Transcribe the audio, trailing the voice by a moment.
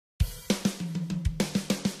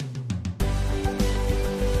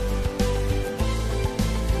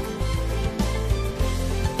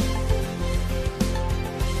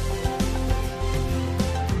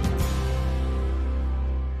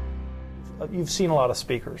you've seen a lot of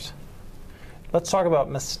speakers. Let's talk about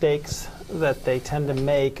mistakes that they tend to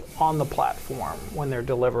make on the platform when they're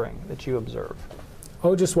delivering that you observe.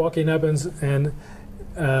 Oh, just walking up and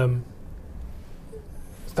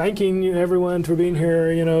thanking everyone for being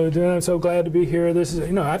here. You know, I'm so glad to be here. This is,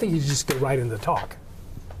 you know, I think you just get right into the talk.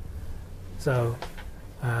 So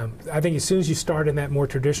I think as soon as you start in that more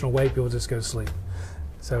traditional way, people just go to sleep.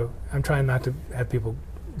 So I'm trying not to have people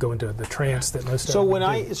go into the trance that most of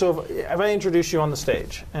them do. So if I introduce you on the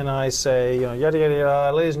stage and I say, you know, yada yada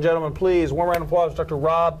yada, ladies and gentlemen, please, warm round of applause, Dr.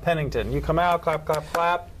 Rob Pennington. You come out, clap, clap,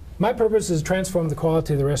 clap. My purpose is to transform the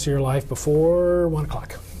quality of the rest of your life before 1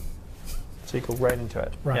 o'clock. So you go right into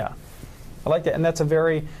it. Right. Yeah. I like that, and that's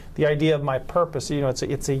the idea of my purpose. You know,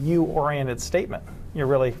 it's a you-oriented statement. You're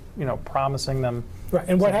really, you know, promising them. Right,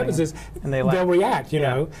 and what happens is they'll react, you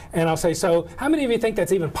know, and I'll say, so how many of you think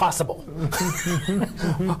that's even possible?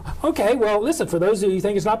 Okay, well, listen, for those of you who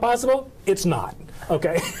think it's not possible, it's not,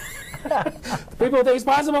 okay? People who think it's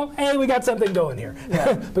possible, hey, we got something going here.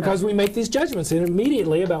 Yeah. Because we make these judgments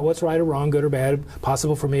immediately about what's right or wrong, good or bad,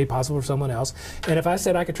 possible for me, possible for someone else. And if I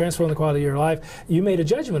said I could transform the quality of your life, you made a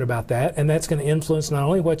judgment about that, and that's going to influence not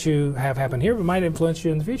only what you have happen here, but might influence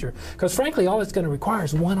you in the future. Because frankly, all it's going to require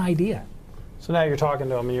is one idea. So now you're talking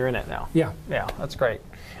to them and you're in it now. Yeah. Yeah, that's great.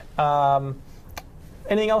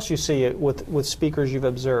 Anything else you see with speakers you've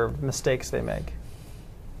observed, mistakes they make?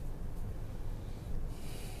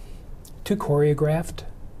 Too choreographed,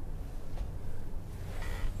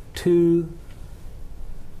 too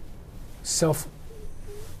self-aware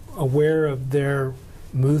of their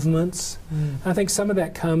movements. I think some of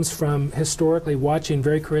that comes from historically watching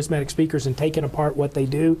very charismatic speakers and taking apart what they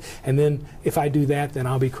do, and then if I do that, then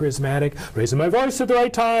I'll be charismatic, raising my voice at the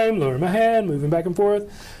right time, lowering my hand, moving back and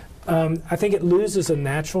forth. I think it loses a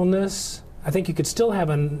naturalness. I think you could still have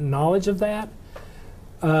a knowledge of that,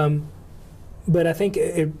 but I think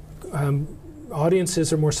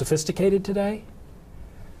audiences are more sophisticated today.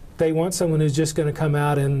 They want someone who's just going to come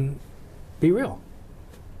out and be real.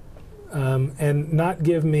 And not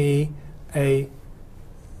give me a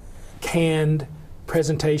canned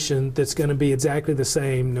presentation that's going to be exactly the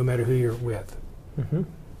same no matter who you're with. Mm-hmm.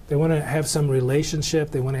 They want to have some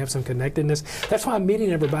relationship. They want to have some connectedness. That's why I'm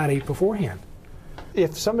meeting everybody beforehand.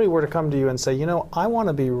 If somebody were to come to you and say, you know, I want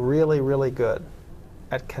to be really, really good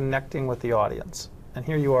at connecting with the audience, and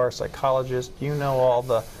here you are, a psychologist, you know all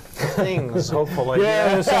the things, hopefully.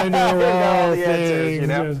 Yes, I know all the answers, you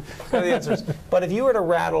know, the answers. But if you were to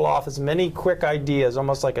rattle off as many quick ideas,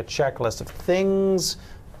 almost like a checklist of things,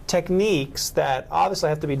 techniques that obviously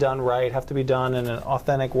have to be done right, have to be done in an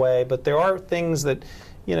authentic way, but there are things that,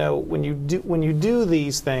 you know, when you do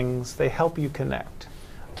these things, they help you connect.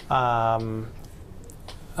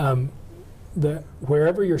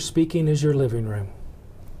 Wherever you're speaking is your living room.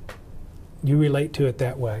 You relate to it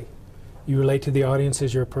that way. You relate to the audience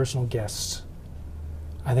as your personal guests.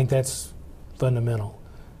 I think that's fundamental.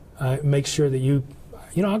 Make sure that you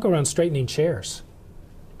know, I'll go around straightening chairs.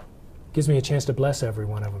 Gives me a chance to bless every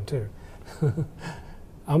one of them too.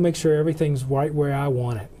 I'll make sure everything's right where I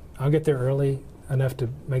want it. I'll get there early enough to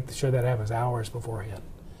make sure that happens hours beforehand.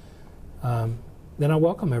 Then I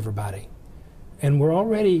welcome everybody. And we're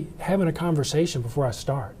already having a conversation before I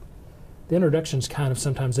start. The introduction's kind of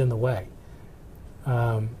sometimes in the way.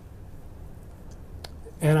 And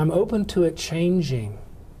I'm open to it changing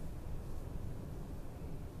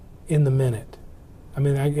in the minute. I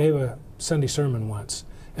mean, I gave a Sunday sermon once,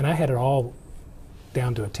 and I had it all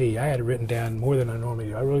down to a T. I had it written down more than I normally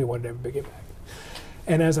do. I really wanted to have a big impact.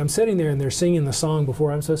 And as I'm sitting there and they're singing the song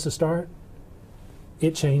before I'm supposed to start,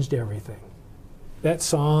 it changed everything. That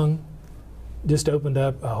song just opened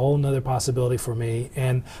up a whole nother possibility for me,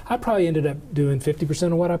 and I probably ended up doing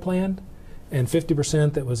 50% of what I planned, and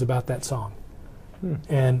 50% that was about that song.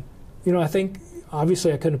 And, you know, I think,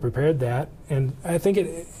 obviously I couldn't have prepared that, and I think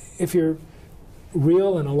if you're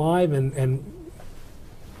real and alive and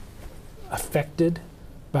affected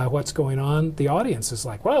by what's going on, the audience is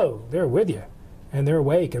like, whoa, they're with you, and they're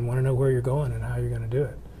awake and want to know where you're going and how you're going to do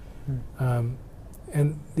it.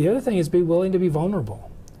 And the other thing is be willing to be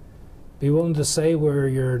vulnerable. Be willing to say where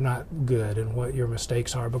you're not good and what your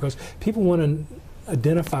mistakes are, because people want to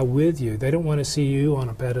identify with you. They don't want to see you on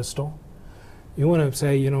a pedestal. You want to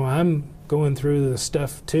say, you know, I'm going through the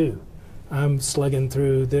stuff too. I'm slugging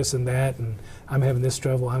through this and that, and I'm having this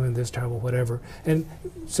trouble, I'm in this trouble, whatever. And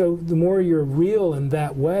so the more you're real in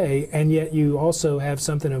that way, and yet you also have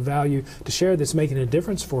something of value to share that's making a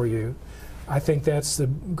difference for you, I think that's the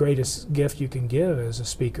greatest gift you can give as a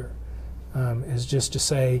speaker. is just to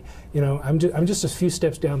say, I'm just a few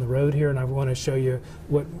steps down the road here, and I want to show you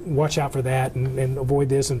watch out for that, and avoid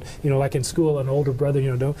this, and like in school, an older brother,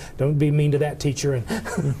 don't be mean to that teacher,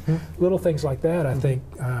 and little things like that. I think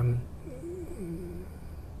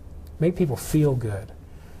make people feel good.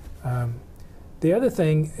 The other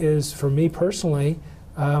thing is, for me personally,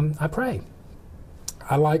 I pray.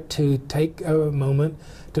 I like to take a moment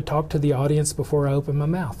to talk to the audience before I open my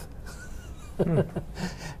mouth.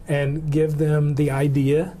 And give them the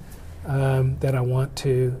idea that I want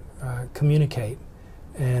to communicate.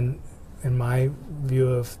 And in my view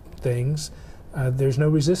of things, there's no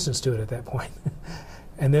resistance to it at that point.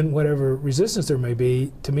 And then whatever resistance there may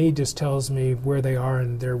be, to me, just tells me where they are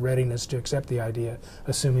in their readiness to accept the idea,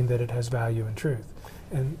 assuming that it has value and truth.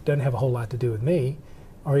 And doesn't have a whole lot to do with me,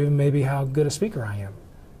 or even maybe how good a speaker I am.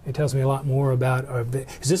 It tells me a lot more about,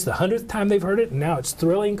 is this the 100th time they've heard it, and now it's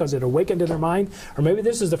thrilling because it awakened in their mind? Or maybe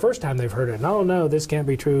this is the first time they've heard it, and oh no, this can't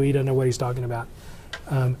be true, he doesn't know what he's talking about.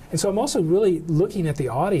 And so I'm also really looking at the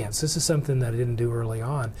audience. This is something that I didn't do early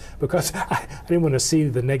on, because I didn't want to see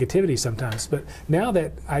the negativity sometimes. But now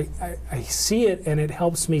that I see it, and it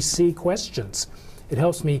helps me see questions. It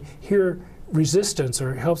helps me hear resistance,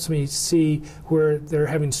 or it helps me see where they're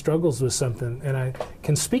having struggles with something, and I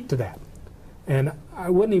can speak to that. And I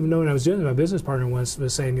wouldn't even know what I was doing. My business partner once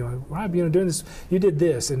was saying, Rob, doing this, you did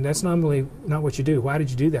this, and that's normally not what you do. Why did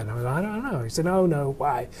you do that? And I was like, I don't know. He said, oh, no,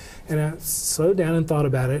 why? And I slowed down and thought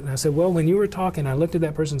about it, and I said, well, when you were talking, I looked at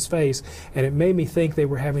that person's face, and it made me think they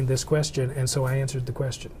were having this question, and so I answered the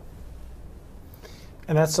question.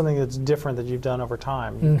 And that's something that's different that you've done over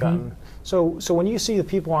time. You've gotten, so when you see that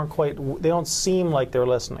people they don't seem like they're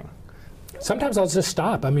listening. Sometimes I'll just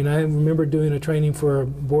stop. I remember doing a training for a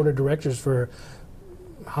board of directors for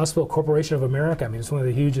Hospital Corporation of America. It's one of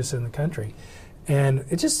the hugest in the country. And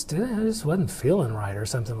I just wasn't feeling right or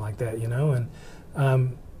something like that,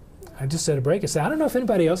 And I just said a break. I said, I don't know if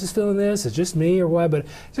anybody else is feeling this. It's just me or what, but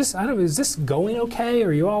I don't know, is this going okay?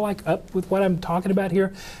 Are you all up with what I'm talking about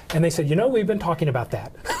here? And they said, we've been talking about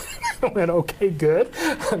that. I went, okay, good.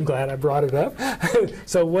 I'm glad I brought it up.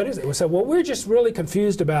 So what is it? We said, well, we're just really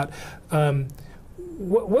confused about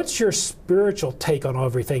what's your spiritual take on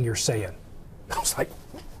everything you're saying? I was like,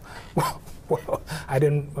 well, I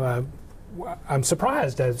didn't. I'm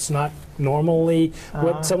surprised. That's not normally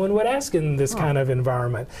what someone would ask in this kind of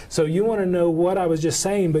environment. So you want to know what I was just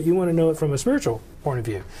saying, but you want to know it from a spiritual point of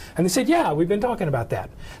view. And they said, yeah, we've been talking about that.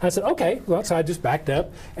 And I said, okay. Well, so I just backed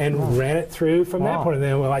up and ran it through from that point of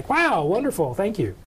view. And we're like, wow, wonderful, thank you.